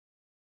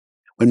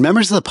When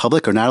members of the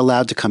public are not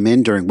allowed to come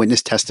in during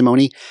witness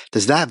testimony,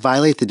 does that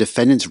violate the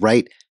defendant's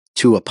right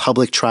to a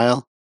public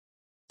trial?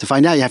 To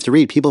find out, you have to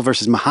read People v.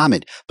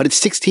 Muhammad, but it's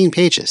 16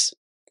 pages.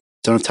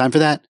 Don't have time for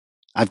that?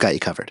 I've got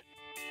you covered.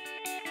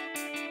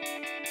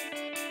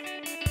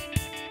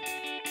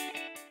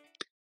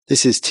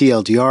 This is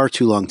TLDR,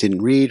 Too Long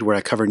Didn't Read, where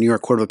I cover New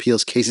York Court of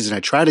Appeals cases, and I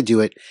try to do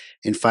it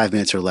in 5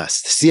 minutes or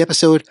less. This is the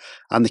episode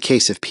on the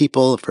case of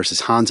People v.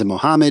 Hamza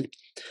Mohammed.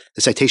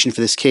 The citation for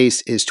this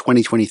case is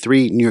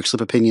 2023 New York Slip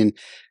Opinion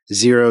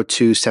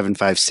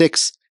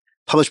 02756,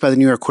 published by the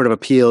New York Court of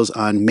Appeals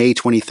on May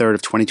 23rd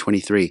of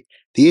 2023.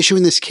 The issue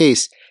in this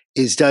case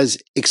is, does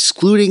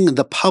excluding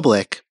the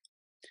public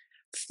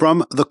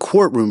from the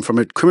courtroom, from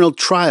a criminal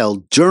trial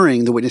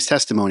during the witness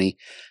testimony,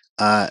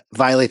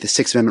 violate the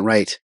Sixth Amendment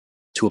right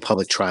to a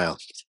public trial?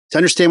 To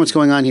understand what's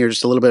going on here,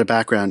 just a little bit of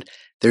background.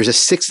 There's a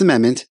Sixth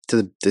Amendment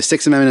to the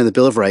Sixth Amendment of the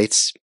Bill of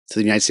Rights to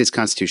the United States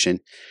Constitution.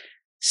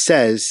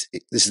 Says,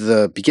 this is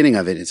the beginning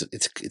of it,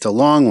 it's a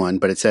long one,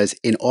 but it says,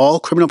 in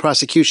all criminal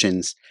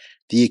prosecutions,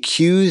 the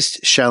accused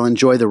shall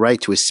enjoy the right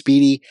to a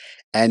speedy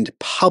and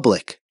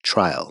public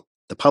trial.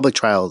 The public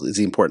trial is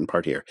the important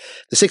part here.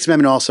 The Sixth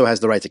Amendment also has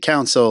the right to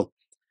counsel,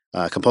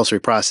 compulsory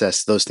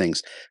process, those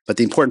things. But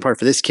the important part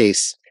for this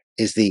case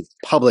is the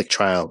public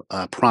trial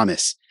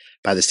promise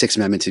by the Sixth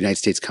Amendment to the United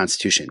States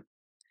Constitution.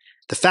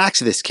 The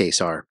facts of this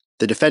case are,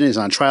 the defendant is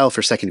on trial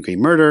for second-degree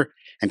murder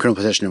and criminal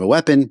possession of a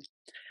weapon.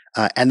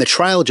 And the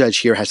trial judge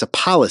here has a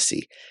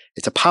policy.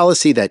 It's a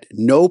policy that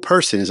no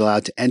person is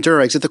allowed to enter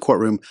or exit the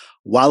courtroom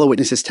while a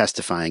witness is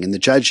testifying. And the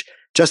judge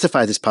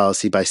justified this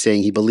policy by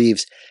saying he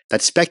believes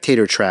that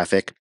spectator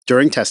traffic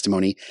during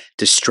testimony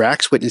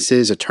distracts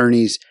witnesses,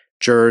 attorneys,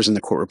 jurors, and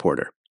the court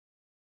reporter.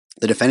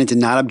 The defendant did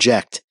not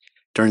object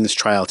during this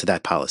trial to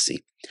that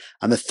policy.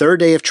 On the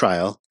third day of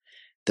trial,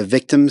 the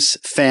victim's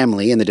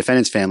family and the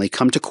defendant's family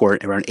come to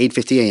court around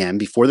 8:50 a.m.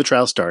 before the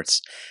trial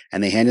starts,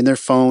 and they hand in their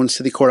phones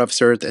to the court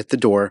officer at the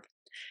door,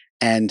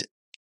 and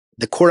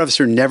the court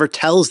officer never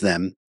tells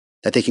them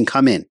that they can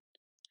come in.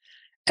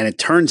 And it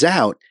turns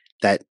out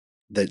that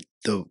the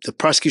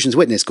prosecution's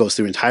witness goes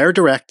through entire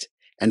direct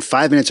and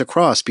 5 minutes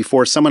across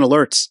before someone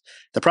alerts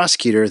the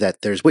prosecutor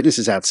that there's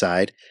witnesses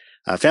outside,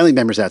 family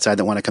members outside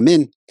that want to come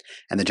in,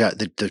 and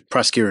the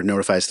prosecutor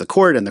notifies the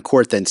court, and the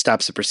court then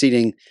stops the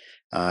proceeding,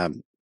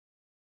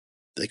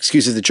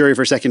 excuses the jury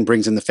for a second,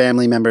 brings in the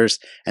family members,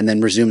 and then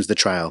resumes the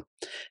trial.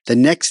 The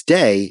next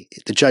day,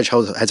 the judge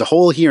has a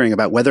whole hearing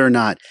about whether or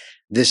not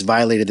this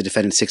violated the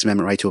defendant's Sixth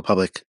Amendment right to a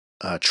public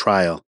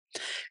trial.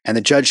 And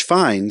the judge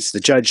finds, the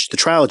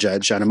trial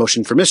judge, on a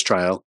motion for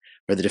mistrial,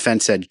 where the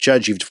defense said,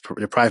 "Judge, you've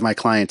deprived my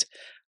client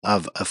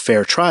of a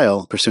fair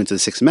trial pursuant to the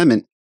Sixth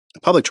Amendment, a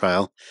public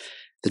trial,"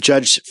 the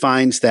judge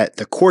finds that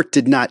the court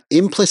did not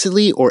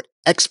implicitly or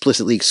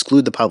explicitly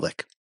exclude the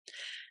public.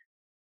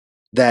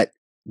 That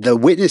the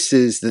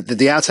witnesses,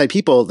 the outside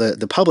people,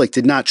 the public,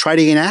 did not try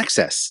to gain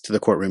access to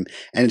the courtroom,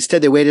 and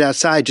instead they waited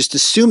outside, just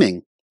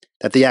assuming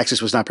that the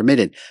access was not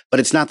permitted. But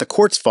it's not the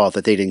court's fault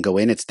that they didn't go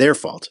in, it's their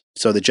fault.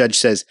 So the judge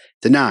says,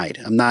 denied,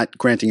 I'm not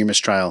granting your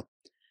mistrial.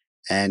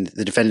 And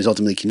the defendant is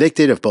ultimately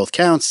convicted of both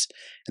counts,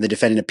 and the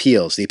defendant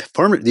appeals. The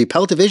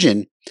appellate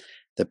division,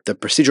 the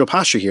procedural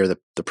posture here, the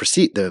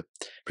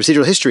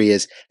procedural history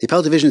is, the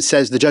appellate division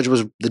says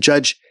the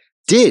judge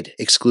did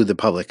exclude the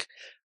public.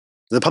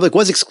 The public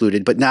was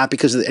excluded, but not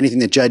because of anything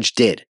the judge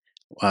did.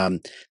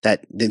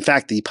 That, in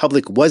fact, the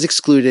public was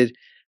excluded,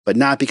 but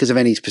not because of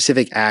any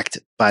specific act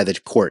by the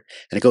court.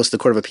 And it goes to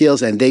the Court of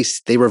Appeals, and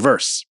they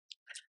reverse.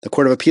 The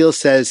Court of Appeals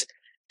says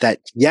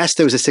that, yes,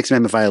 there was a Sixth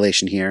Amendment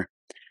violation here.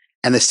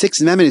 And the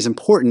Sixth Amendment is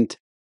important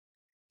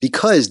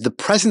because the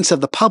presence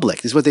of the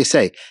public, this is what they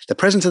say, the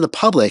presence of the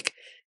public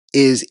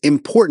is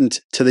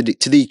important to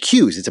the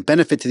accused. It's a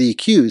benefit to the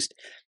accused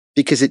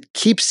because it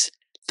keeps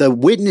the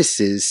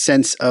witnesses'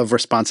 sense of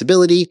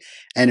responsibility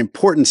and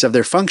importance of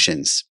their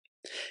functions.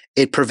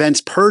 It prevents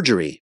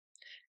perjury.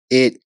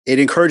 It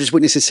encourages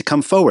witnesses to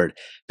come forward.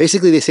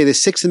 Basically, they say the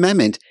Sixth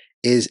Amendment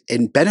is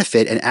in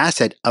benefit and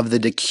asset of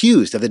the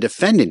accused, of the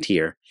defendant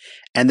here.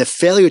 And the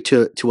failure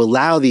to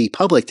allow the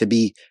public to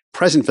be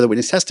present for the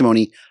witness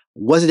testimony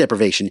was a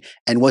deprivation.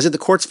 And was it the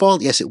court's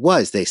fault? Yes, it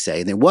was, they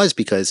say. And it was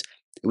because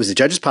it was the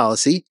judge's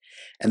policy,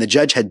 and the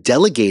judge had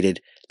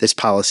delegated this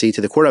policy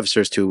to the court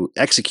officers to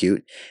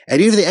execute.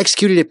 And even if they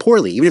executed it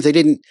poorly, even if they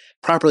didn't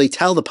properly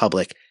tell the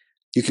public,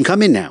 you can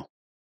come in now.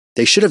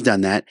 They should have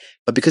done that.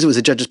 But because it was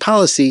the judge's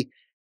policy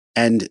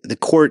and the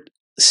court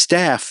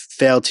staff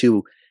failed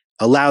to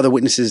allow the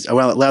witnesses,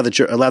 allow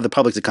the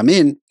public to come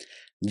in,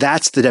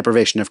 that's the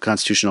deprivation of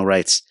constitutional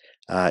rights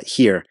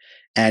here.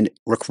 And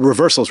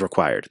reversals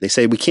required. They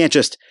say we can't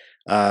just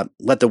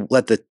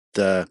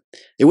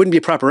it wouldn't be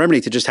a proper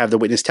remedy to just have the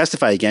witness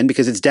testify again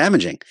because it's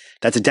damaging.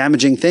 That's a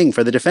damaging thing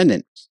for the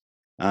defendant.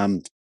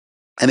 And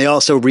they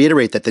also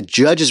reiterate that the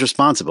judge is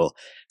responsible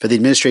for the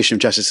administration of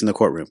justice in the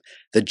courtroom.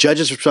 The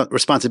judge's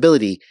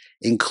responsibility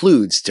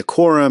includes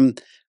decorum,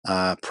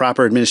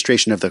 proper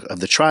administration of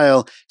the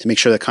trial to make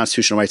sure that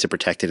constitutional rights are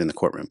protected in the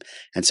courtroom.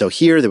 And so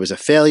here there was a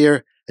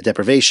failure, a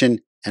deprivation,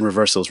 and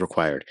reversal is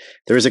required.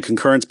 There is a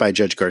concurrence by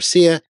Judge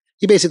Garcia.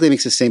 He basically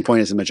makes the same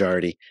point as the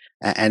majority.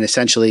 And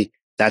essentially,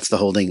 that's the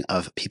holding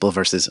of People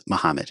versus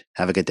Muhammad.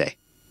 Have a good day.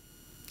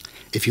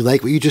 If you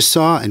like what you just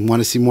saw and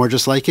want to see more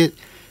just like it,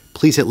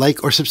 please hit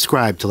like or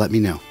subscribe to let me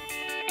know.